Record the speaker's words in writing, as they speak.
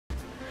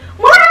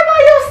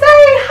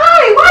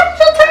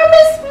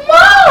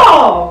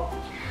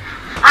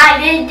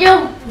didn't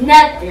do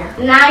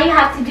nothing. Now you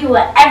have to do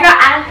whatever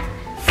I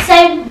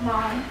say,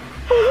 Mom.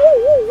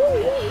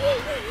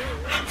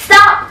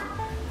 Stop!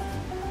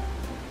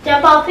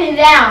 Jump up and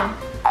down.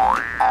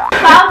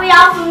 Call me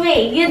off of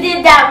me. You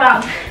did that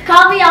wrong.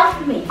 Call me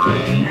off of me.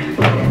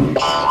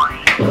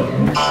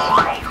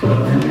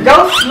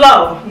 Go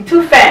slow. You're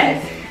too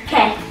fast.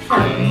 Okay, so.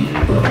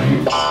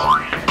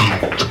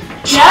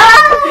 No!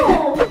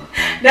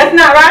 That's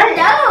not right?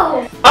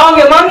 No! Oh,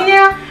 your mommy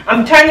now?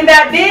 I'm turning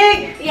that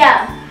big?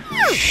 Yeah.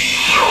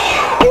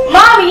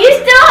 Mommy, you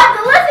still have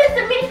to listen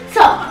to me.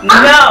 So.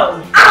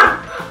 No.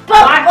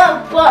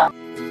 But.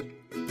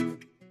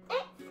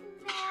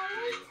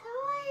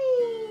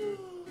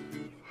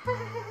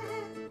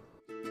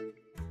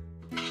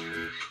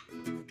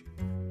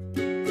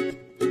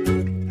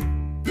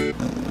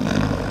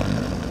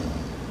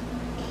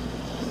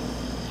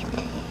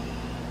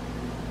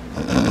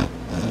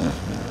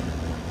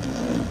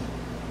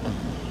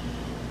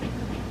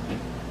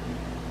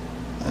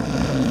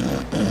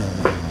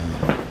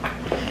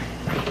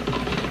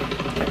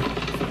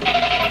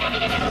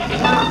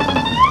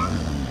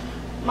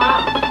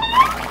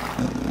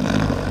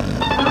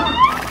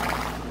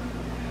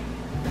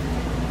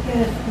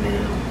 Yes,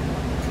 ma'am.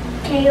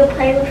 Can you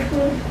play with me?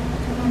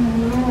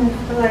 No, I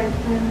feel like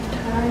I'm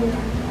tired.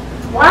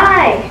 Why?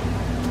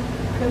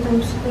 Because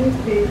I'm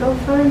sleepy. Go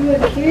find you a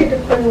kid to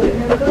play with.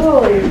 Now go.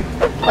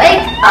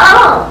 Wake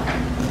up!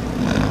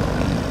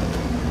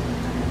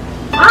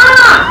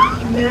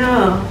 Mom! No,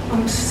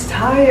 I'm just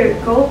tired.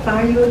 Go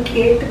find you a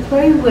kid to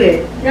play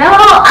with. No,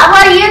 I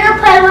want you to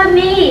play with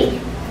me.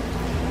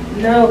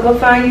 No, go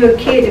find you a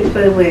kid to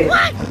play with.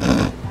 What?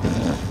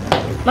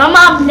 My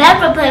mom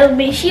never played with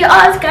me. She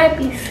always gotta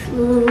be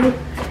sleeping.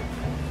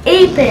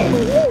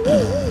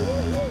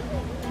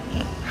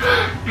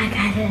 I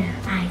got an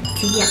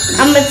idea.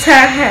 I'm gonna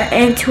turn her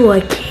into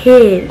a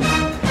kid.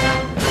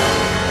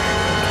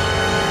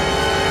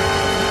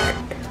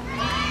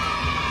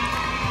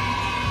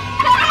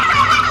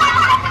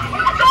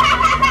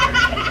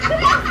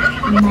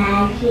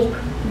 Magic,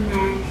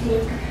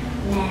 magic,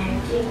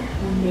 magic,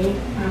 make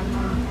my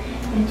mom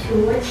into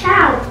a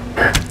child.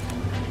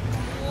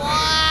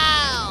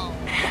 Wow!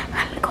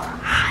 Let me go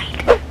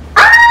hide.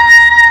 Ah!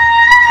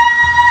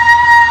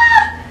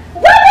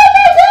 What did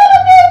you do to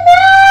me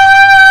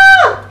now?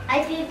 I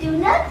didn't do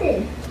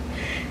nothing.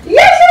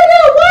 Yes, you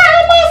know. Why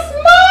am I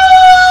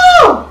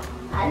small?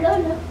 I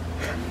don't know.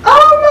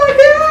 Oh my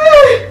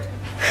God!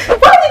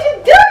 What did you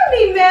do to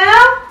me,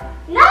 Mel?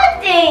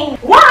 Nothing.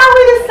 Why are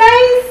we the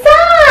same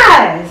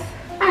size?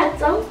 I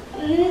don't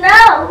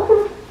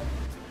know.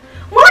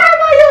 Why am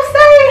I your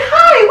same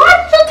height? Why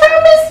did you turn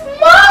me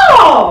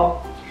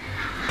small?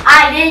 I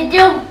didn't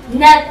do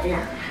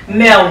nothing.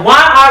 Mel,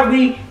 why are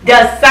we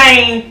the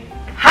same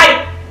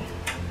height?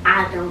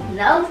 I don't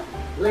know,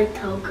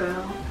 little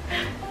girl.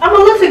 I'm a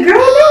little girl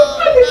now.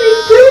 Why did you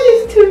do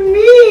this to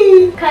me?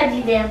 Cause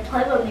you didn't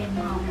play with me,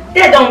 Mama.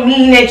 That don't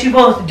mean that you're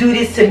supposed to do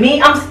this to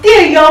me. I'm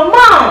still your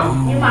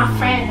mom. You're my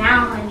friend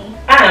now, honey.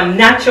 I am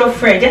not your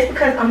friend. Just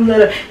because I'm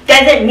little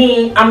doesn't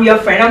mean I'm your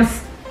friend. I'm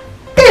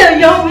still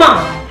your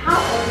mom. How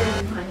old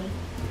are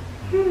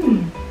you,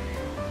 honey?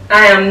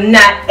 I am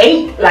not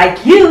 8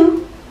 like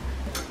you.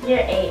 You're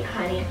 8,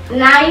 honey.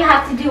 Now you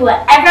have to do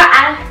whatever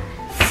I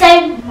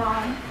say,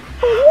 Mom.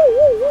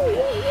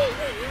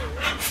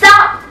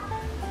 Stop!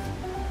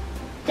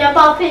 Jump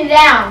up and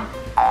down.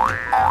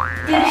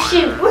 Do the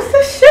shoot. What's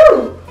the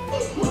shoot?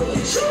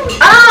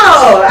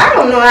 Oh, I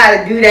don't know how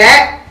to do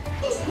that.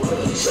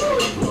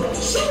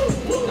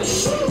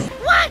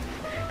 What?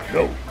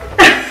 No.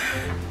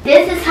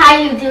 This is how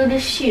you do the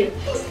shoot.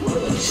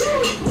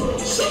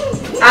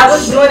 I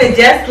was doing it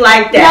just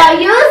like that. No,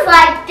 you was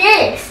like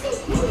this.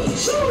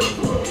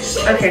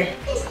 Okay.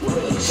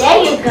 There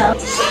you go.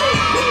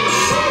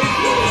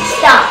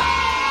 Stop.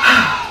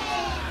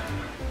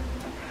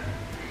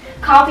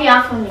 Copy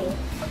off of me.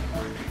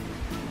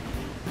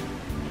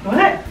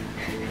 What?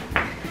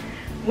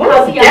 What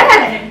was Copy off that?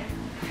 of me.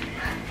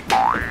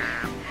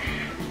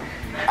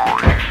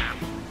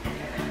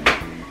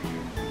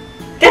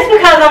 Just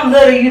because I'm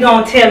little, you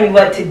don't tell me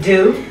what to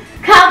do.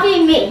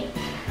 Copy me.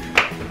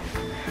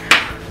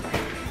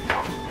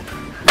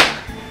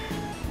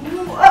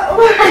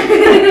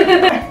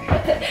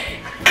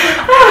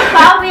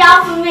 Copy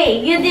off of me.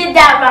 You did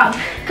that wrong.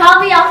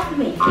 Copy off of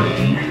me.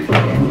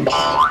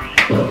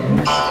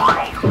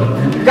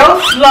 Go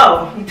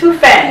slow. You're too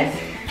fast.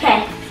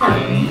 Okay, so.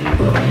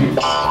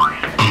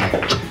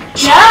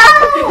 No!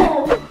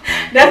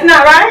 That's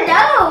not right?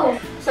 No!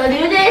 So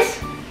do this.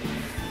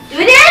 Do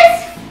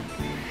this.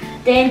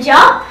 Then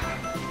jump.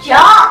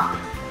 Jump.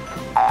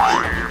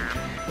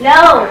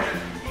 No.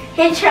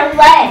 Hit your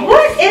leg.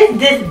 What is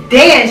this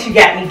dance you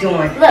got me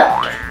doing? Look.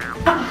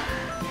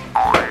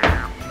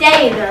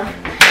 There you go.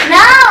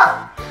 No!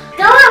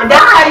 Do it. And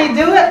that's how you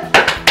do it?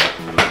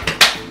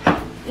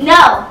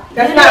 No.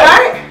 That's do not this.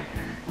 right?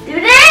 Do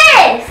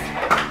this.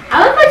 I'm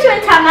gonna put you in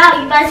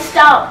timeout. You better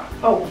stop.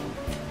 Oh.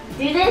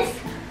 Do this.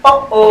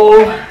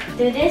 Uh-oh.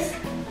 Do this.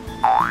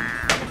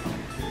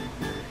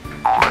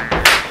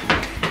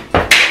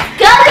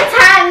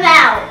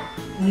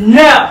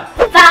 No.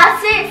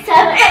 5, 6,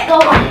 7, 8. Go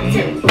 1,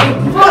 2, 3,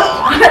 4.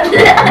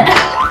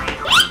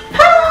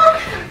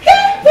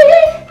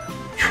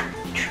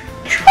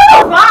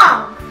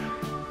 Wrong.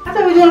 I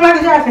thought we were doing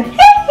Michael Jackson.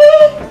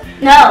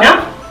 No. No?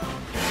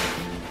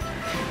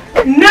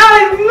 No,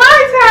 it's my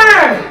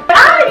turn.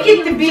 I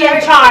get to be in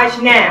charge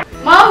now.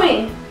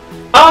 Mommy.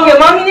 Oh, your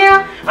mommy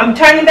now? I'm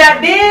turning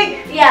that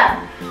big?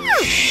 Yeah.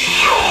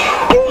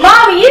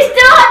 Mommy, you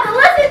still have to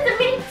listen to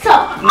me. So.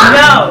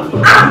 No.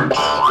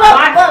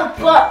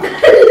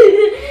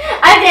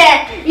 And then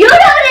you do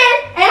this,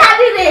 and I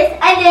do this,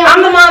 and then.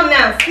 I'm the mom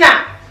now.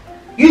 Snap.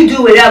 You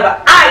do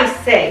whatever I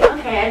say.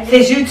 Okay.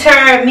 Since you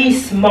turned me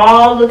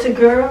small, little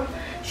girl,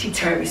 she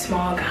turned me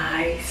small,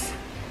 guys.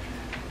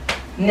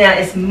 Now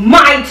it's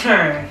my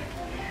turn.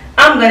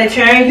 I'm gonna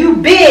turn you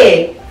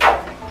big.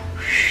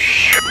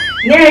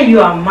 Now you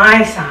are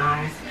my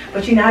size,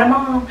 but you're not a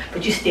mom,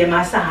 but you're still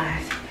my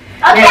size.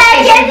 Okay,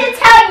 I get to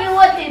tell you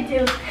what to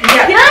do.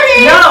 Yeah. Do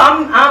this. No,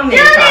 I'm in Do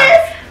charge. this.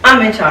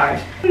 I'm in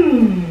charge.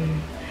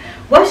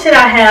 What should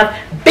I have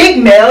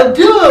Big Mel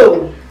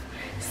do?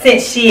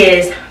 Since she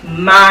is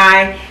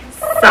my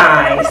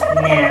size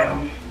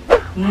now.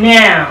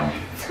 Now,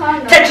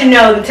 touch your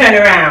nose and turn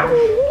around.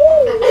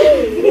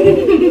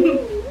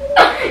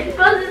 You're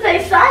supposed to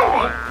say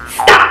silent.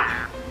 Stop.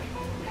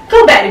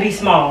 Go back to be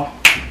small.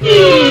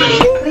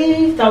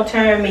 Please don't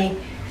turn me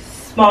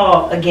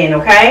small again,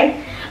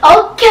 okay?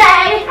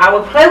 Okay. I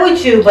will play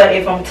with you, but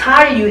if I'm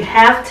tired, you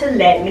have to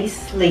let me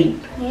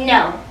sleep.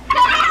 No.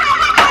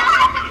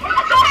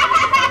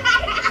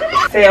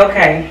 Say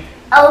okay.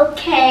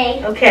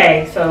 Okay.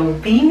 Okay, so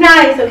be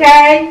nice,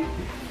 okay?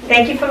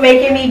 Thank you for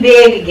making me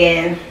big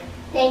again.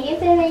 Thank you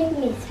for making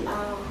me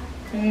small.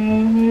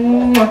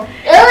 Mm-hmm.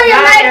 Oh,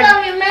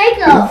 your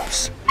makeup.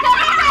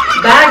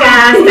 Bye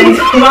guys, thanks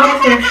for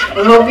watching.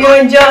 We hope you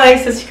enjoy.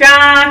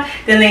 Subscribe,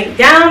 the link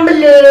down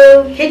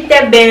below. Hit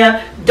that bell.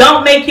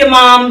 Don't make your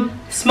mom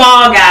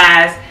small,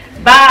 guys.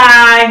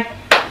 Bye.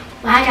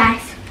 Bye, guys.